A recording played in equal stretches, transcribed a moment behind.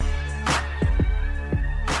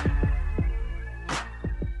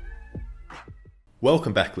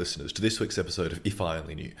Welcome back, listeners, to this week's episode of If I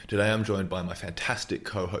Only Knew. Today I'm joined by my fantastic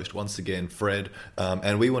co-host, once again, Fred,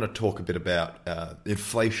 and we want to talk a bit about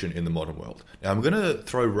inflation in the modern world. Now, I'm going to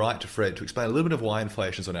throw right to Fred to explain a little bit of why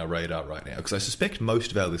inflation's on our radar right now, because I suspect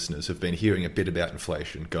most of our listeners have been hearing a bit about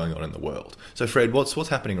inflation going on in the world. So, Fred, what's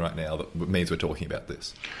happening right now that means we're talking about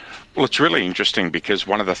this? Well, it's really interesting because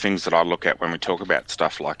one of the things that I look at when we talk about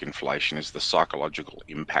stuff like inflation is the psychological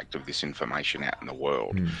impact of this information out in the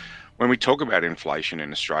world. When we talk about inflation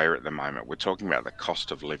in Australia at the moment, we're talking about the cost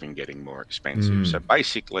of living getting more expensive. So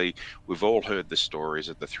basically, we've all heard the stories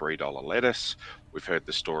of the $3 lettuce. We've heard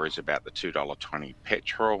the stories about the $2.20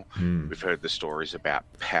 petrol. We've heard the stories about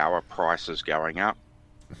power prices going up.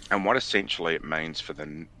 And what essentially it means for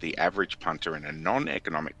the average punter in a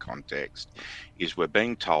non-economic context is we're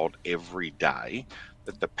being told every day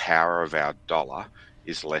that the power of our dollar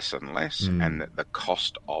is less and less, and that the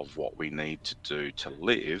cost of what we need to do to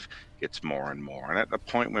live gets more and more. And at the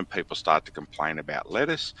point when people start to complain about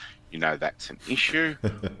lettuce, you know that's an issue.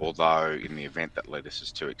 Although in the event that lettuce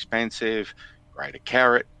is too expensive, grate a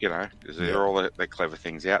carrot, there are all the clever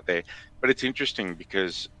things out there. But it's interesting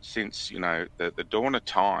because since, the dawn of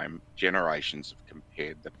time, generations have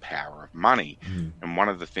compared the power of money. And one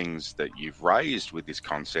of the things that you've raised with this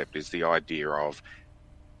concept is the idea of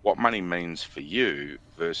what money means for you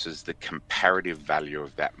versus the comparative value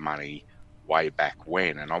of that money way back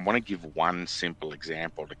when. And I want to give one simple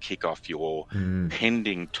example to kick off your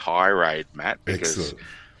pending tirade, Matt, because Excellent.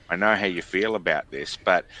 I know how you feel about this,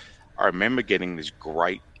 but I remember getting this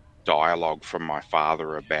great dialogue from my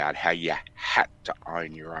father about how you had to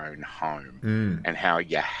own your own home and how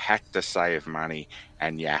you had to save money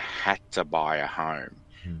and you had to buy a home.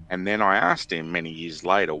 And then I asked him many years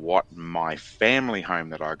later what my family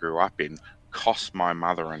home that I grew up in cost my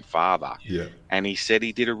mother and father. And he said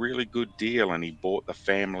he did a really good deal and he bought the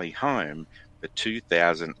family home for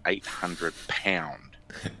 £2,800.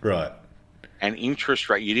 Right. And interest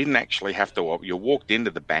rate, you didn't actually have to, you walked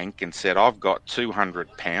into the bank and said, I've got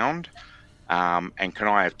 £200 and can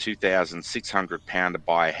I have £2,600 to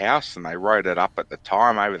buy a house? And they wrote it up at the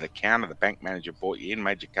time over the counter. The bank manager brought you in,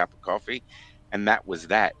 made you a cup of coffee. And that was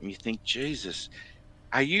that. And you think, Jesus,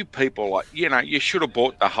 are you people like, you should have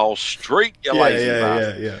bought the whole street, you lazy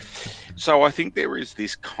bastard. Yeah. So I think there is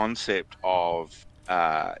this concept of,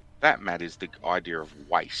 that, Matt, is the idea of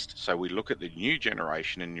waste. So we look at the new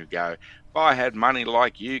generation and you go, if I had money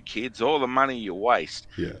like you kids, all the money you waste.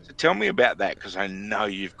 So tell me about that, because I know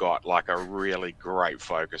you've got like a really great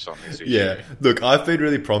focus on this issue. Look, I've been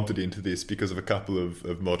really prompted into this because of a couple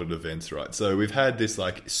of modern events, right? So we've had this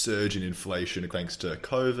like surge in inflation thanks to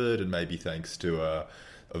COVID and maybe thanks to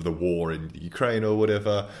of the war in Ukraine or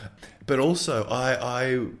whatever. But also,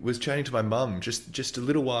 I was chatting to my mum just a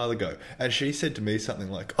little while ago, and she said to me something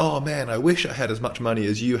like, oh man, I wish I had as much money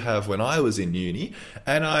as you have when I was in uni.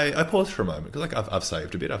 And I paused for a moment, because like I've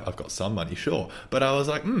saved a bit, I've got some money, sure. But I was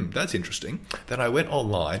like, that's interesting. Then I went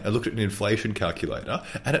online and looked at an inflation calculator,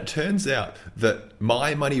 and it turns out that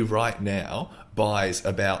my money right now buys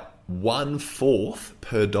about 1/4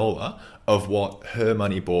 per dollar of what her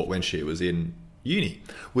money bought when she was in uni,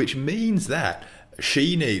 which means that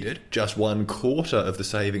she needed just 1/4 of the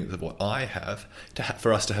savings of what I have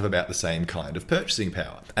for us to have about the same kind of purchasing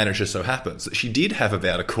power. And it just so happens that she did have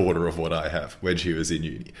about 1/4 of what I have when she was in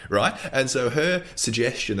uni, right? And so her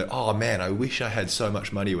suggestion that, oh man, I wish I had so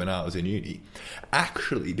much money when I was in uni,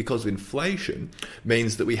 actually, because of inflation,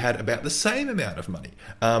 means that we had about the same amount of money.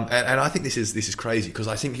 And I think this is crazy, because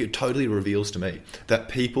I think it totally reveals to me that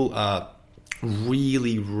people are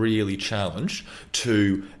really, really challenged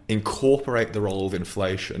to incorporate the role of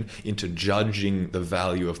inflation into judging the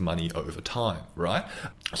value of money over time, right?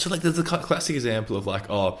 So like there's a classic example of like,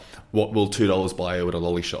 oh, what will $2 buy you at a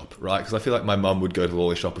lolly shop, right? Because I feel like my mum would go to the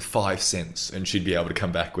lolly shop with 5 cents and she'd be able to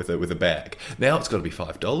come back with a bag. Now it's got to be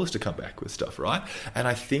 $5 to come back with stuff, right? And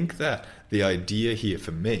I think that the idea here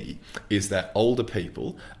for me is that older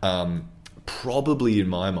people, probably in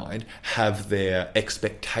my mind, have their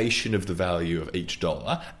expectation of the value of each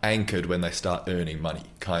dollar anchored when they start earning money,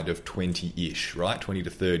 kind of 20-ish, right? 20 to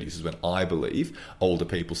 30s is when I believe older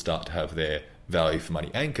people start to have their value for money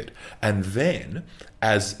anchored. And then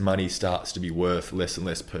as money starts to be worth less and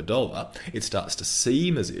less per dollar, it starts to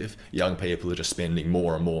seem as if young people are just spending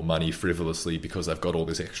more and more money frivolously because they've got all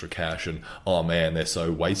this extra cash and, oh man, they're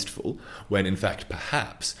so wasteful, when in fact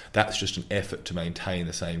perhaps that's just an effort to maintain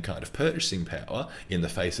the same kind of purchasing power in the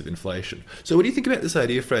face of inflation. So what do you think about this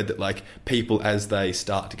idea, Fred, that like people as they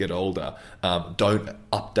start to get older don't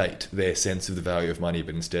update their sense of the value of money,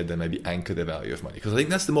 but instead they maybe anchor their value of money? Because I think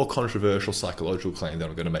that's the more controversial psychological claim that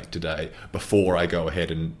I'm going to make today before I go ahead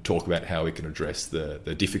and talk about how we can address the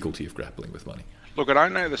difficulty of grappling with money. Look, I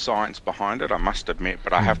don't know the science behind it, I must admit,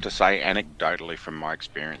 but I have to say anecdotally from my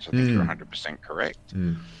experience, I think you're 100% correct.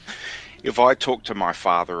 If I talk to my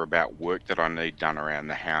father about work that I need done around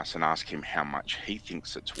the house and ask him how much he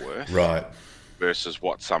thinks it's worth Right. versus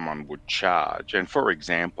what someone would charge, and for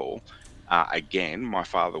example, again, my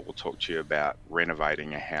father will talk to you about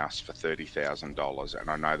renovating a house for $30,000, and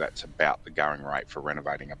I know that's about the going rate for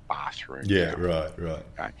renovating a bathroom. Yeah, now. right.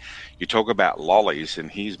 Okay. You talk about lollies, and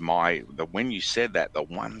when you said that, the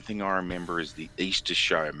one thing I remember is the Easter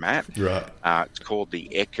show, Matt. Right. It's called the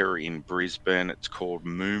Ekka in Brisbane. It's called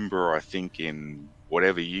Moomba, I think, in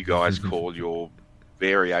whatever you guys call your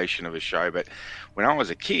variation of a show. But when I was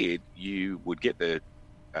a kid, you would get the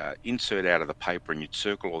insert out of the paper and you'd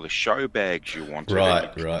circle all the show bags you wanted.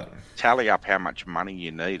 Right. Tally up how much money you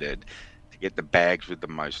needed to get the bags with the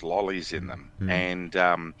most lollies in them. And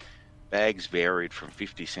bags varied from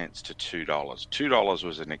 50 cents to $2. $2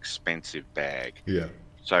 was an expensive bag. Yeah.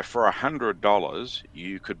 So for $100,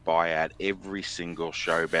 you could buy out every single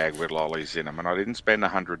show bag with lollies in them. And I didn't spend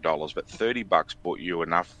 $100, but $30 bought you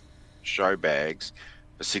enough show bags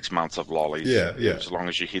for 6 months of lollies. Yeah. As long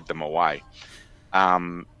as you hid them away.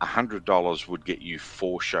 $100 would get you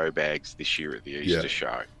 4 show bags this year at the Easter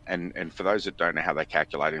show. And for those that don't know how they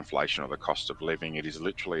calculate inflation or the cost of living, it is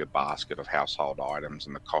literally a basket of household items,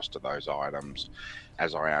 and the cost of those items,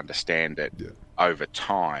 as I understand it, over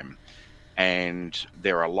time. And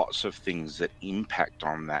there are lots of things that impact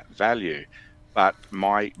on that value. But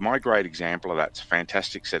my great example of that's a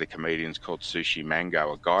fantastic set of comedians called Sushi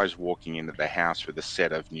Mango. A guy's walking into the house with a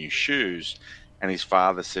set of new shoes, and his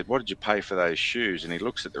father said, "What did you pay for those shoes?" And he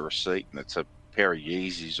looks at the receipt, and it's a pair of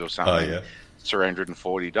Yeezys or something. Oh, yeah. It's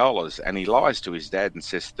 $340. And he lies to his dad and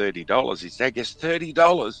says $30. His dad gets $30.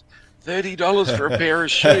 $30 for a pair of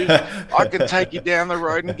shoes. I can take you down the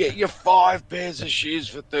road and get you 5 pairs of shoes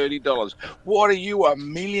for $30. What are you, a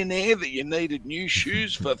millionaire that you needed new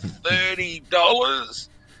shoes for $30?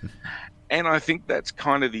 And I think that's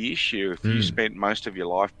kind of the issue. If you spent most of your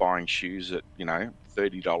life buying shoes at,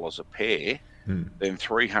 $30 a pair, then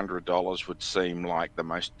 $300 would seem like the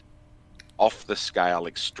most off-the-scale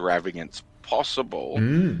extravagance possible,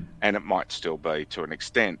 and it might still be to an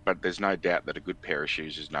extent, but there's no doubt that a good pair of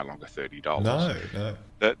shoes is no longer $30. No.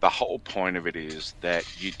 The whole point of it is that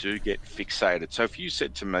you do get fixated. So if you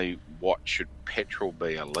said to me, what should petrol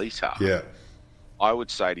be a litre? Yeah. I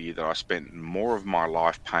would say to you that I spent more of my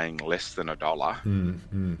life paying less than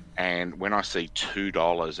 $1. And when I see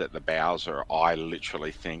 $2 at the Bowser, I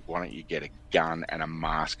literally think, why don't you get a gun and a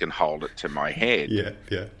mask and hold it to my head? Yeah.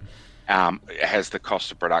 Has the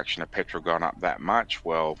cost of production of petrol gone up that much?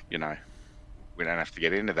 Well, we don't have to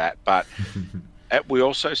get into that. But we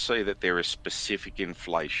also see that there is specific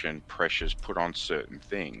inflation pressures put on certain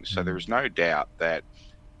things. So there is no doubt that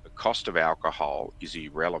the cost of alcohol is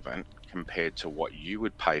irrelevant compared to what you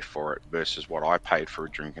would pay for it versus what I paid for a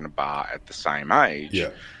drink in a bar at the same age,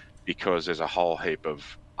 because there's a whole heap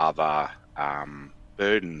of other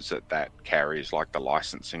burdens that carries, like the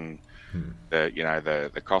licensing,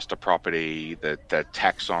 the cost of property, the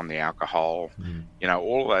tax on the alcohol,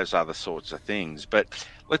 all of those other sorts of things. But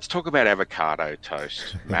let's talk about avocado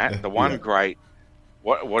toast, Matt. The one great,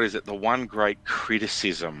 what is it? The one great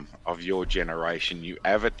criticism of your generation, you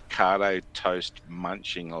avocado toast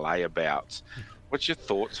munching layabouts. What's your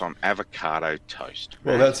thoughts on avocado toast,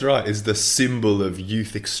 Matt? Well, that's right. It's the symbol of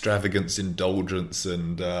youth extravagance, indulgence,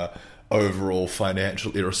 and overall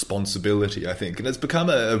financial irresponsibility, I think. And it's become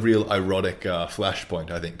a real ironic flashpoint,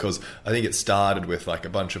 I think, because I think it started with like a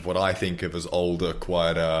bunch of what I think of as older,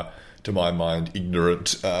 quite, to my mind,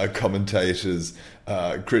 ignorant commentators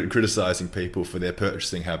criticizing people for their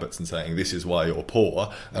purchasing habits and saying, this is why you're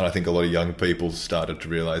poor. And I think a lot of young people started to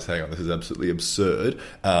realize, hang on, this is absolutely absurd.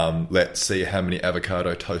 Let's see how many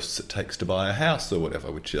avocado toasts it takes to buy a house or whatever,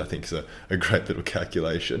 which I think is a great little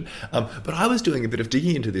calculation. But I was doing a bit of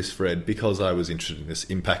digging into this, Fred, because I was interested in this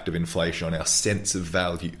impact of inflation on our sense of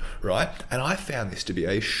value, right? And I found this to be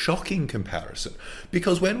a shocking comparison,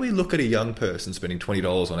 because when we look at a young person spending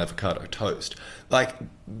 $20 on avocado toast, like,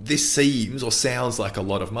 this seems or sounds like a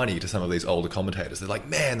lot of money to some of these older commentators. They're like,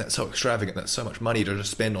 man, that's so extravagant. That's so much money to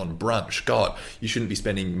just spend on brunch. God, you shouldn't be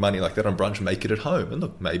spending money like that on brunch. Make it at home. And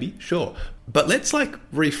look, maybe, sure. But let's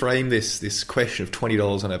reframe this question of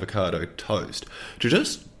 $20 on avocado toast to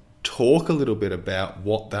just talk a little bit about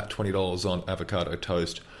what that $20 on avocado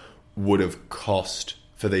toast would have cost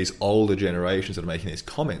for these older generations that are making these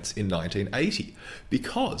comments in 1980.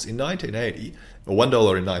 Because in 1980, or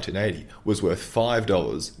 $1 in 1980 was worth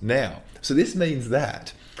 $5 now. So this means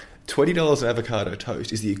that $20 on avocado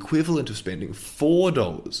toast is the equivalent of spending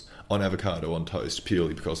 $4 on avocado on toast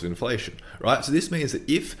purely because of inflation, right? So this means that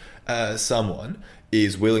if someone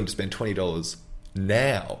is willing to spend $20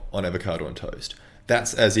 now on avocado on toast,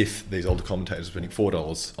 that's as if these older commentators were spending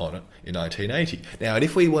 $4 on it in 1980. Now, and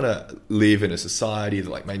if we want to live in a society that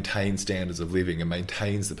like maintains standards of living and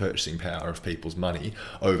maintains the purchasing power of people's money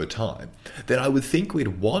over time, then I would think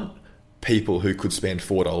we'd want people who could spend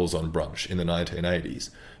 $4 on brunch in the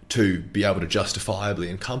 1980s to be able to justifiably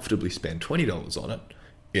and comfortably spend $20 on it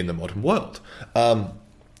in the modern world.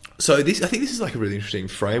 So I think this is like a really interesting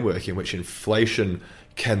framework in which inflation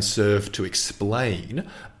can serve to explain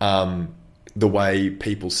the way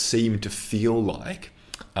people seem to feel like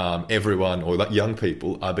everyone, or like young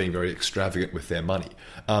people, are being very extravagant with their money,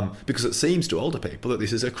 because it seems to older people that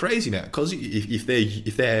this is a crazy amount. Because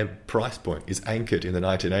if their price point is anchored in the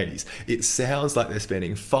 1980s, it sounds like they're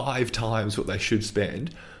spending 5 times what they should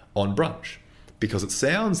spend on brunch, because it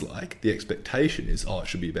sounds like the expectation is, it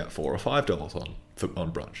should be about $4 or $5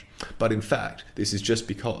 on brunch. But in fact, this is just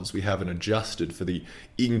because we haven't adjusted for the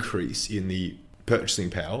increase in the purchasing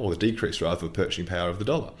power, or the decrease rather, of the purchasing power of the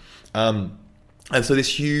dollar. And so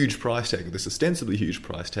this huge price tag, this ostensibly huge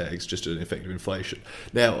price tag, is just an effect of inflation.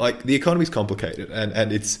 Now, like, the economy's complicated,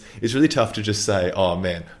 and it's really tough to just say, oh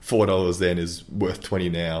man, $4 then is worth 20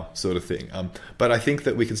 now, sort of thing. But I think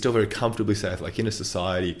that we can still very comfortably say, like, in a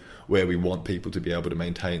society where we want people to be able to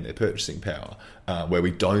maintain their purchasing power, where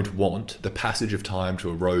we don't want the passage of time to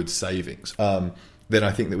erode savings, then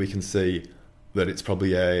I think that we can see that it's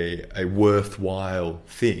probably a worthwhile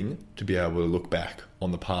thing to be able to look back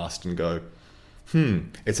on the past and go,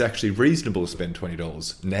 it's actually reasonable to spend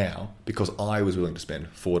 $20 now because I was willing to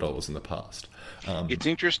spend $4 in the past. It's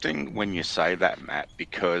interesting when you say that, Matt,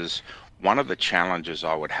 because one of the challenges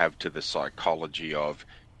I would have to the psychology of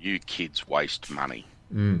you kids waste money.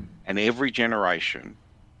 And every generation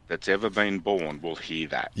that's ever been born will hear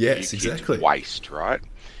that. Yes, you exactly. Kids waste, right?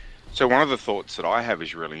 So one of the thoughts that I have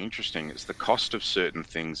is really interesting. It's the cost of certain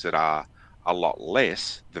things that are a lot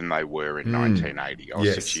less than they were in 1980. I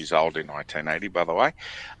was 6 years old in 1980, by the way.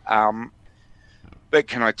 But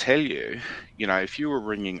can I tell you, if you were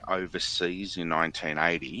ringing overseas in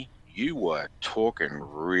 1980, you were talking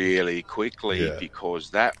really quickly because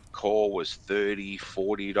that call was $30,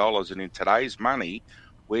 $40. And in today's money,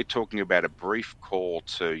 we're talking about a brief call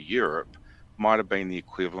to Europe might have been the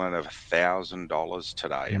equivalent of $1,000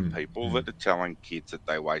 today. And people that are telling kids that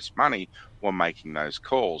they waste money were making those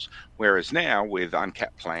calls. Whereas now, with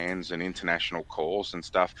uncapped plans and international calls and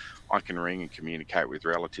stuff, I can ring and communicate with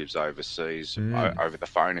relatives overseas over the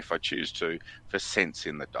phone if I choose to, for cents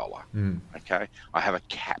in the dollar. Okay? I have a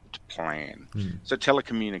capped plan. So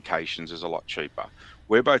telecommunications is a lot cheaper.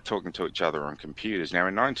 We're both talking to each other on computers. Now,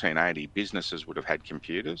 in 1980, businesses would have had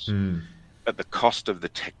computers. But the cost of the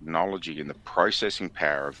technology and the processing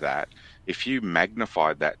power of that, if you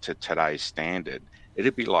magnified that to today's standard,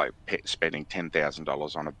 it'd be like spending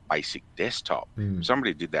 $10,000 on a basic desktop. If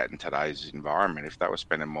somebody did that in today's environment, if they were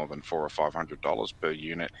spending more than $400 or $500 per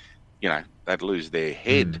unit, they'd lose their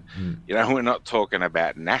head. We're not talking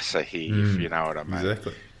about NASA here, if you know what I mean.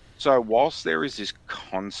 Exactly. So whilst there is this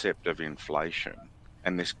concept of inflation,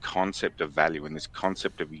 and this concept of value and this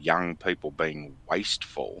concept of young people being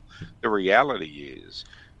wasteful, the reality is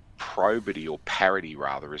probity, or parity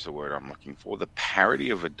rather is the word I'm looking for. The parity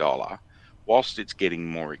of a dollar, whilst it's getting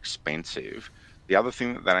more expensive, the other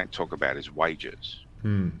thing that they don't talk about is wages.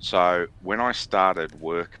 So when I started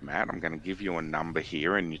work, Matt, I'm going to give you a number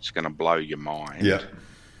here and it's going to blow your mind.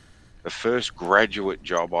 The first graduate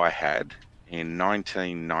job I had in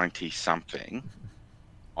 1990 something,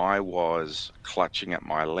 I was clutching at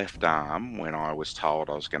my left arm when I was told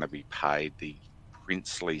I was going to be paid the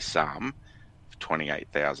princely sum of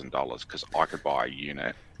 $28,000 because I could buy a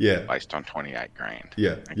unit based on 28 grand.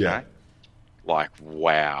 Like,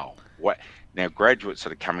 wow. What? Now, graduates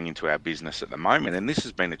that are coming into our business at the moment, and this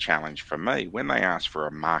has been a challenge for me, when they ask for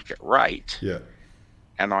a market rate,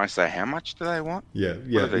 and I say, how much do they want?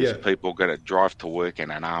 What are these people going to drive to work in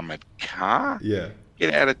an armoured car?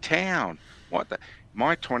 Get out of town.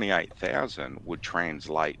 My 28,000 would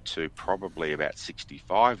translate to probably about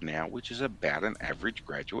 65 now, which is about an average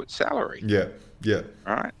graduate salary.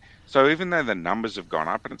 Right? So even though the numbers have gone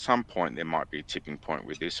up, and at some point there might be a tipping point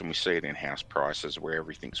with this, and we see it in house prices where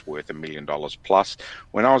everything's worth $1 million plus.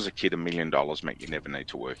 When I was a kid, $1 million meant you never need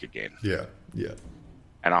to work again.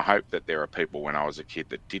 And I hope that there are people when I was a kid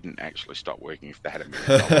that didn't actually stop working if they had $1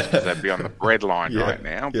 million because they'd be on the breadline right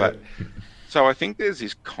now. But so I think there's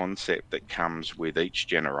this concept that comes with each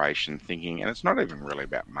generation thinking, and it's not even really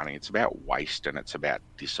about money, it's about waste and it's about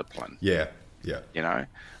discipline.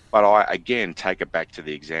 But I, again, take it back to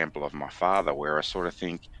the example of my father, where I sort of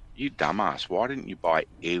think, you dumbass, why didn't you buy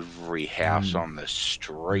every house on the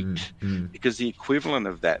street? Because the equivalent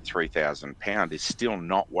of that £3,000 is still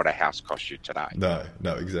not what a house costs you today. No,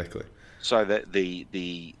 exactly. So that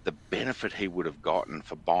the benefit he would have gotten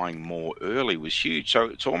for buying more early was huge. So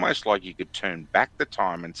it's almost like you could turn back the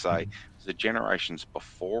time and say, the generations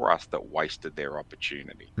before us that wasted their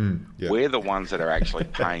opportunity. We're the ones that are actually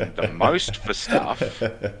paying the most for stuff.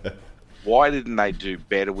 Why didn't they do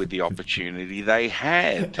better with the opportunity they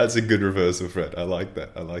had? That's a good reversal, Fred. I like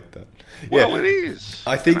that. Well, it is.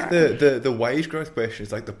 I think the wage growth question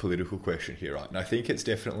is like the political question here, right? And I think it's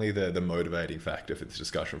definitely the motivating factor for this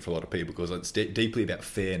discussion for a lot of people, because it's deeply about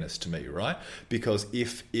fairness to me, right? Because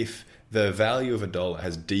if the value of a dollar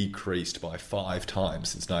has decreased by 5 times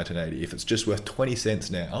since 1980, if it's just worth 20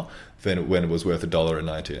 cents now than when it was worth $1 in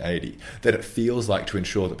 1980, then it feels like, to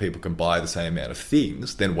ensure that people can buy the same amount of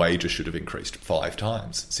things, then wages should have increased 5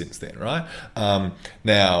 times since then, right?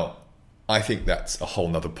 Now, I think that's a whole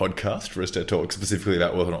nother podcast for us to talk specifically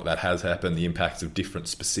about whether or not that has happened, the impacts of different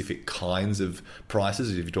specific kinds of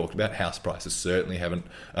prices. As you've talked about, house prices certainly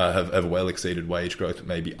have well exceeded wage growth, but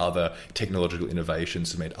maybe other technological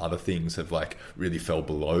innovations have made other things have like really fell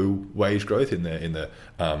below wage growth in the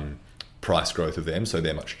price growth of them, so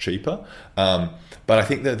they're much cheaper. But I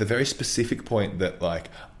think that the very specific point that like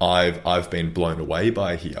I've been blown away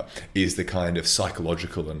by here is the kind of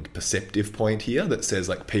psychological and perceptive point here that says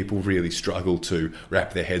like people really struggle to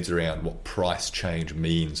wrap their heads around what price change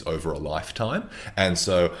means over a lifetime. And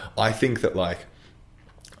so I think that like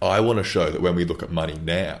I want to show that when we look at money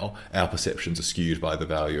now, our perceptions are skewed by the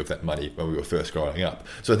value of that money when we were first growing up.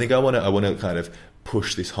 So I think I want to kind of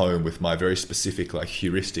push this home with my very specific like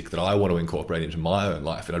heuristic that I want to incorporate into my own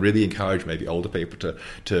life. And I really encourage maybe older people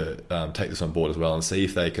to take this on board as well and see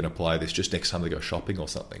if they can apply this just next time they go shopping or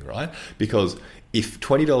something, right? Because if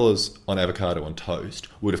 $20 on avocado on toast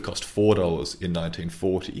would have cost $4 in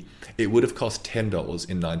 1940, it would have cost $10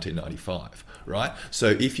 in 1995, right?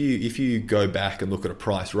 So if you go back and look at a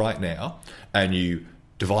price right now and you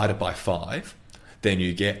divide it by 5, then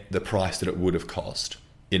you get the price that it would have cost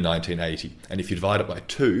in 1980. And if you divide it by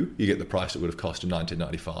 2, you get the price it would have cost in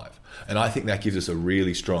 1995. And I think that gives us a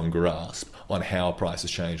really strong grasp on how prices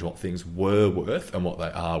change, what things were worth and what they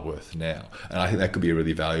are worth now. And I think that could be a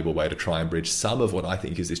really valuable way to try and bridge some of what I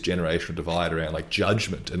think is this generational divide around like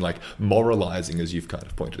judgment and like moralizing, as you've kind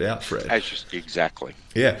of pointed out, Fred. Exactly.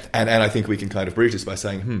 Yeah, and I think we can kind of bridge this by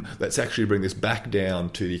saying, let's actually bring this back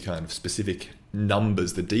down to the kind of specific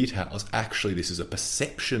numbers, the details. Actually, this is a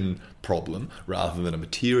perception problem rather than a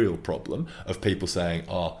material problem of people saying,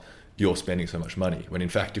 oh, you're spending so much money. When in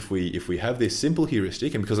fact, if we have this simple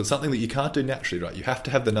heuristic, and because it's something that you can't do naturally, right? You have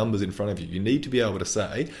to have the numbers in front of you. You need to be able to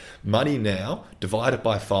say money now, divide it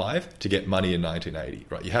by 5 to get money in 1980,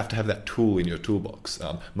 right? You have to have that tool in your toolbox.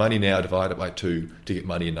 Money now, divide it by 2 to get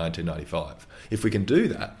money in 1995. If we can do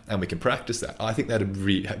that and we can practice that, I think that'd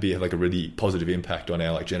be like a really positive impact on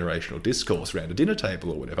our like generational discourse around a dinner table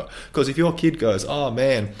or whatever. Because if your kid goes, oh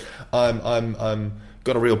man, I'm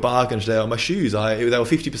got a real bargain today on my shoes. They were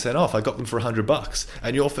 50% off. I got them for $100.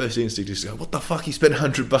 And your first instinct is to go, what the fuck? You spent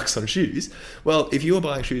 $100 on shoes? Well, if you were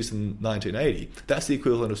buying shoes in 1980, that's the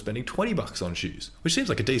equivalent of spending $20 on shoes, which seems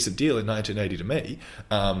like a decent deal in 1980 to me.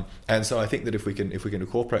 And so I think that if we can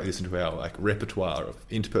incorporate this into our like repertoire of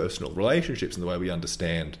interpersonal relationships and the way we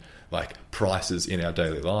understand like prices in our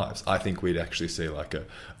daily lives, I think we'd actually see like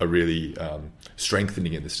a really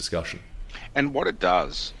strengthening in this discussion. And what it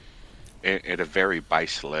does at a very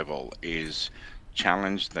base level is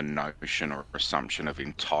challenge the notion or assumption of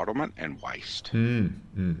entitlement and waste,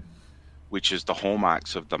 which is the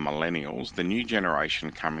hallmarks of the millennials, the new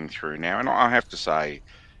generation coming through now. And I have to say,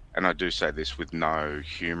 and I do say this with no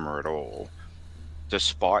humour at all,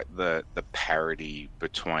 despite the parity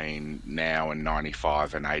between now and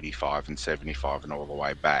 95 and 85 and 75 and all the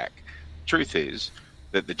way back, truth is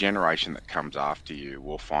that the generation that comes after you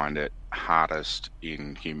will find it hardest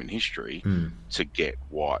in human history to get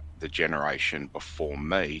what the generation before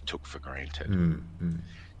me took for granted.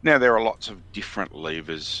 Now, there are lots of different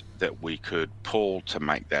levers that we could pull to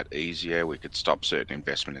make that easier. We could stop certain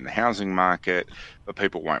investment in the housing market, but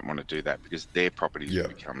people won't want to do that because their property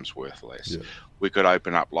becomes worth less. We could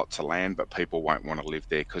open up lots of land, but people won't want to live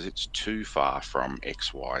there because it's too far from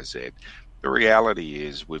X, Y, Z. The reality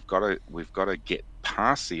is we've got to get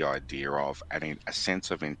past the idea of a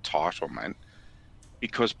sense of entitlement,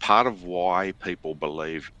 because part of why people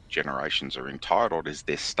believe generations are entitled is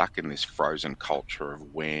they're stuck in this frozen culture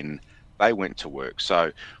of when they went to work.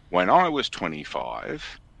 So when I was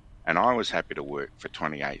 25, and I was happy to work for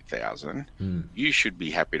 28,000, you should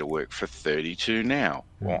be happy to work for 32 now.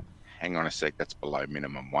 Well, hang on a sec, that's below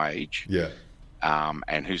minimum wage. Yeah.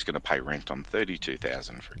 And who's going to pay rent on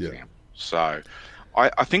 32,000, for example? So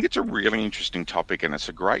I think it's a really interesting topic, and it's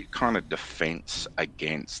a great kind of defense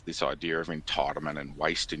against this idea of entitlement and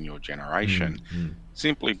waste in your generation,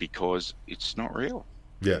 simply because it's not real.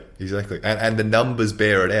 Yeah, exactly. And the numbers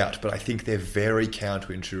bear it out, but I think they're very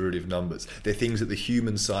counterintuitive numbers. They're things that the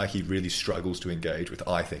human psyche really struggles to engage with,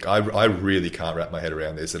 I think. I really can't wrap my head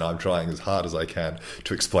around this, and I'm trying as hard as I can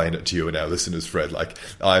to explain it to you and our listeners, Fred. Like,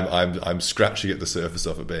 I'm scratching at the surface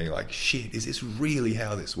of it, being like, shit, is this really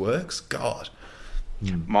how this works? God.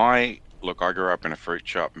 Look, I grew up in a fruit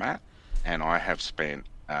shop, Matt, and I have spent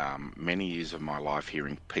many years of my life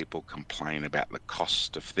hearing people complain about the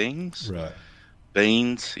cost of things. Right.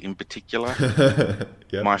 Beans in particular.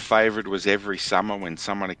 Yep. My favourite was every summer when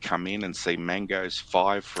someone would come in and see mangoes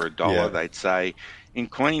 $5 for $1. Yeah. They'd say, in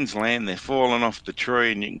Queensland, they're falling off the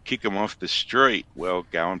tree and you can kick them off the street. Well,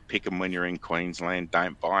 go and pick them when you're in Queensland.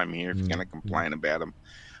 Don't buy them here if you're going to complain about them.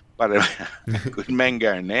 But a good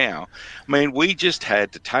mango now. I mean, we just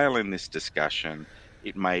had to tail in this discussion.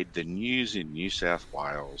 It made the news in New South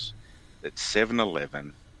Wales that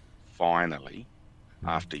 7-Eleven finally,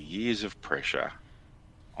 after years of pressure,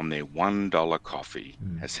 on their $1 coffee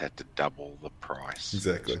has had to double the price.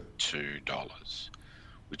 Exactly. To $2,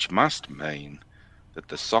 which must mean that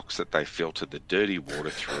the socks that they filter the dirty water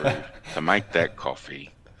through to make that coffee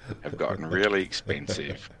have gotten really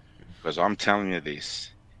expensive. Because I'm telling you this,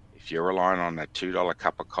 if you're relying on that $2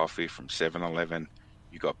 cup of coffee from 7-Eleven,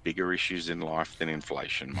 you've got bigger issues in life than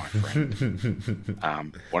inflation, my friend.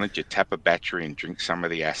 Why don't you tap a battery and drink some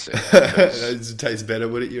of the acid? Does it taste better,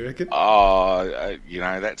 would it, you reckon? Oh,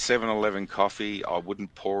 that 7-Eleven coffee, I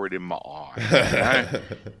wouldn't pour it in my eye.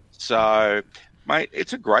 So, mate,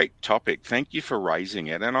 it's a great topic. Thank you for raising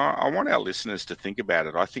it. And I want our listeners to think about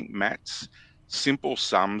it. I think Matt's simple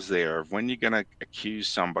sums there of when you're going to accuse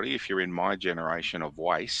somebody, if you're in my generation, of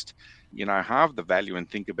waste, halve the value and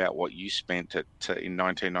think about what you spent in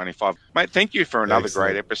 1995. Mate, thank you for another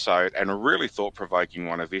great episode and a really thought-provoking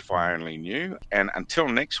one of If I Only Knew. And until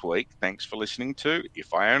next week, thanks for listening to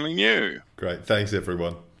If I Only Knew. Great. Thanks,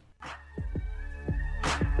 everyone.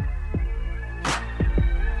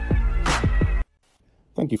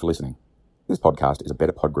 Thank you for listening. This podcast is a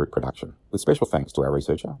Better Pod Group production, with special thanks to our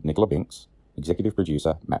researcher, Nicola Binks, executive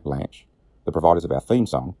producer, Matt Blanche, the providers of our theme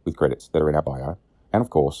song with credits that are in our bio, and of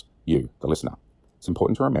course, you, the listener. It's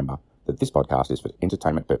important to remember that this podcast is for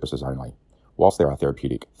entertainment purposes only. Whilst there are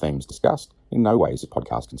therapeutic themes discussed, in no way is this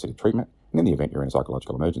podcast considered treatment, and in the event you're in a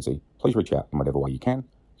psychological emergency, please reach out in whatever way you can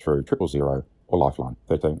through 000 or Lifeline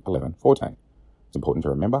 13 11 14. It's important to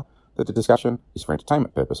remember that the discussion is for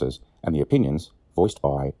entertainment purposes, and the opinions voiced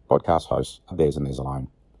by podcast hosts are theirs and theirs alone.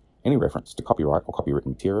 Any reference to copyright or copywritten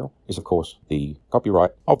material is, of course, the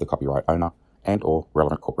copyright of the copyright owner and or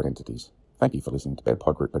relevant corporate entities. Thank you for listening to Better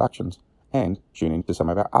Pod Group Productions, and tune in to some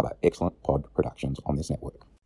of our other excellent pod productions on this network.